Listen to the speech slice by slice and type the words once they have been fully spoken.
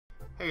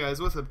Hey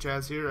guys, what's up?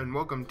 Chaz here, and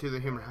welcome to the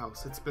Humor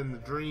House. It's been the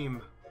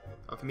dream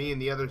of me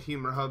and the other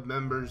Humor Hub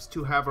members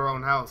to have our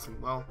own house,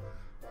 and well,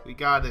 we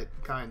got it,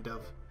 kind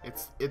of.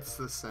 It's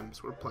The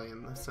Sims. We're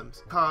playing The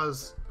Sims.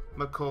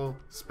 Cosmical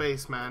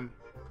Spaceman,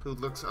 who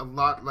looks a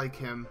lot like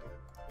him.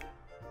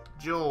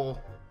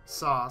 Joel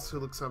Sauce, who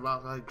looks a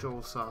lot like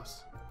Joel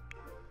Sauce.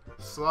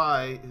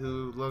 Sly,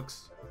 who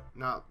looks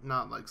not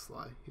like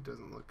Sly. He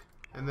doesn't look.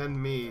 And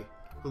then me,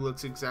 who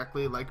looks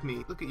exactly like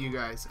me. Look at you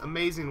guys.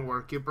 Amazing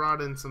work. You brought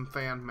in some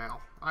fan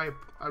mail. I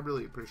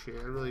really appreciate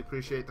it. I really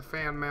appreciate the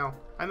fan mail.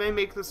 I may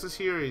make this a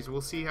series.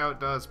 We'll see how it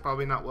does.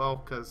 Probably not well,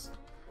 because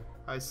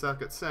I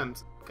suck at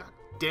Sims. God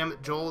damn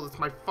it, Joel. It's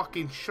my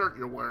fucking shirt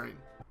you're wearing.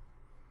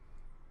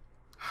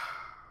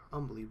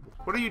 Unbelievable.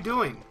 What are you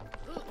doing?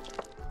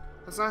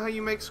 That's not how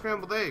you make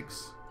scrambled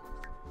eggs.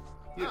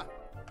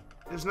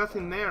 There's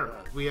nothing there.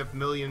 We have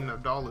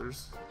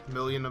 $1,000,000.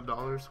 $1,000,000 of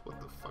dollars? What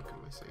the fuck am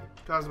I saying?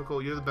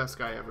 Cosmical, you're the best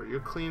guy ever. You're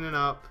cleaning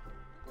up.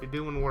 You're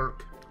doing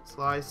work.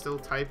 Sly's still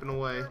typing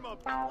away.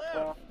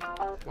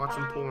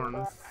 Watching porn.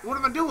 What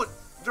am I doing?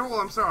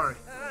 Joel, I'm sorry.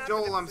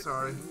 Joel, I'm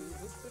sorry.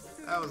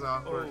 That was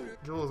awkward.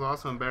 Joel's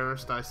also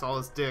embarrassed. I saw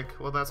his dick.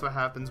 Well, that's what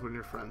happens when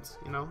you're friends.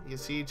 You know, you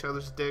see each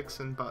other's dicks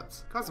and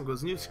butts.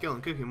 Cosmical's new skill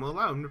in cooking will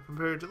allow him to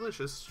prepare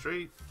delicious,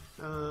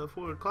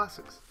 straightforward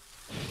classics.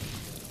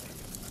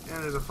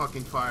 And there's a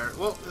fucking fire.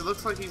 Well, it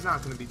looks like he's not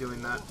going to be doing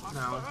that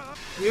now.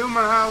 Humor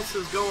House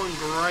is going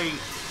great.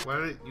 Why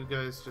are you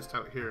guys just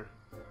out here?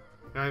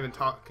 You're not even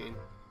talking.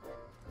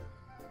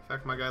 In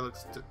fact, my guy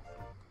looks...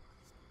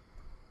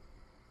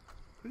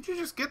 Where'd you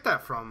just get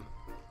that from?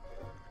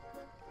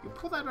 You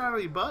pull that out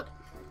of your butt?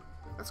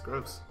 That's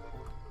gross.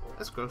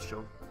 That's gross,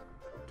 Joel.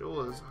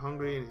 Joel is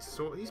hungry and he's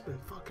sore. He's been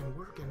fucking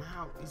working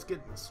out. He's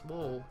getting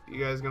swole.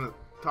 You guys gonna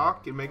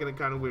talk? You're making it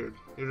kind of weird.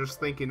 You're just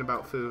thinking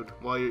about food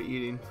while you're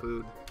eating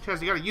food.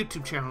 Chaz, you got a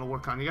YouTube channel to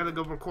work on. You gotta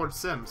go record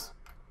Sims.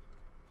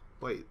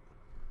 Wait.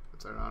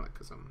 That's ironic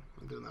because I'm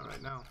doing that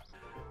right now.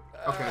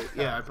 Okay,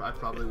 yeah, I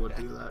probably would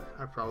do that.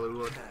 I probably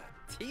would.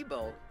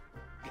 Tebow?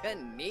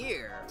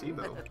 Ganir.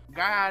 Tebow.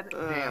 God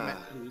damn it.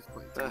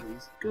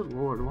 Good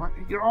lord, why?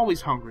 You're always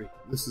hungry.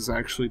 This is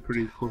actually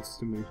pretty close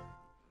to me.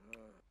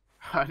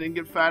 I didn't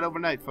get fat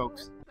overnight,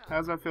 folks.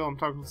 How's that feel? I'm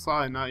talking to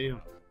Sly, not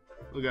you.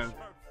 Look at him.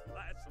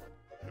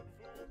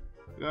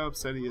 Look how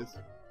upset he is.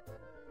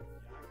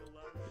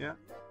 Yeah.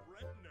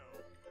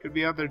 Could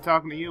be out there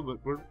talking to you,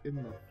 but we're in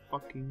the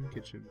fucking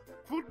kitchen.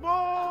 Football!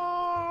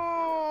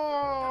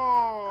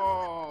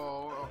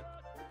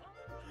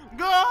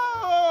 Go!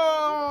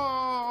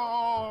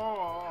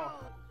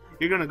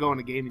 You're gonna go in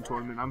a gaming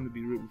tournament. I'm gonna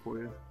be rooting for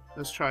you.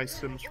 Let's try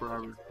Sims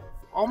Forever.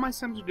 All my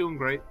Sims are doing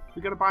great.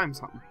 We gotta buy him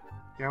something.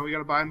 Yeah, we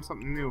gotta buy him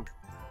something new.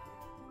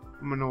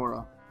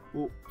 Menorah.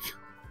 Well,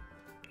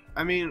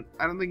 I mean,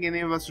 I don't think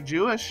any of us are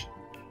Jewish.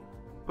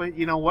 But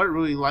you know what? It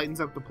really lightens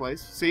up the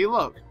place. See,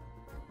 look.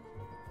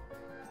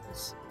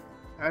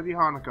 Happy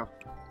Hanukkah.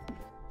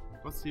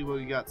 Let's see what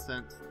we got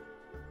sent.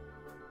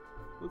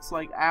 Looks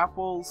like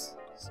apples,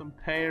 some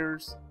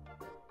pears,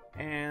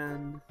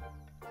 and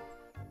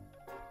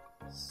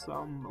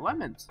some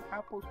lemons.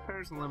 Apples,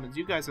 pears, and lemons.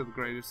 You guys are the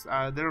greatest.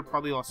 They're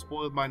probably all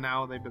spoiled by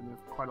now. They've been there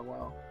for quite a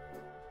while.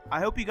 I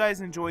hope you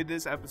guys enjoyed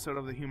this episode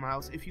of the Humor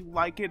House. If you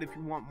like it, if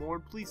you want more,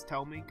 please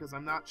tell me, because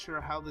I'm not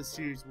sure how this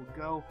series will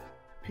go.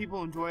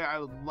 People enjoy it. I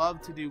would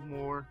love to do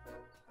more.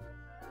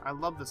 I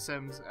love The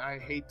Sims. I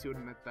hate to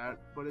admit that,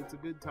 but it's a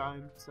good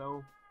time,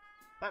 so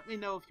let me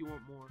know if you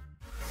want more.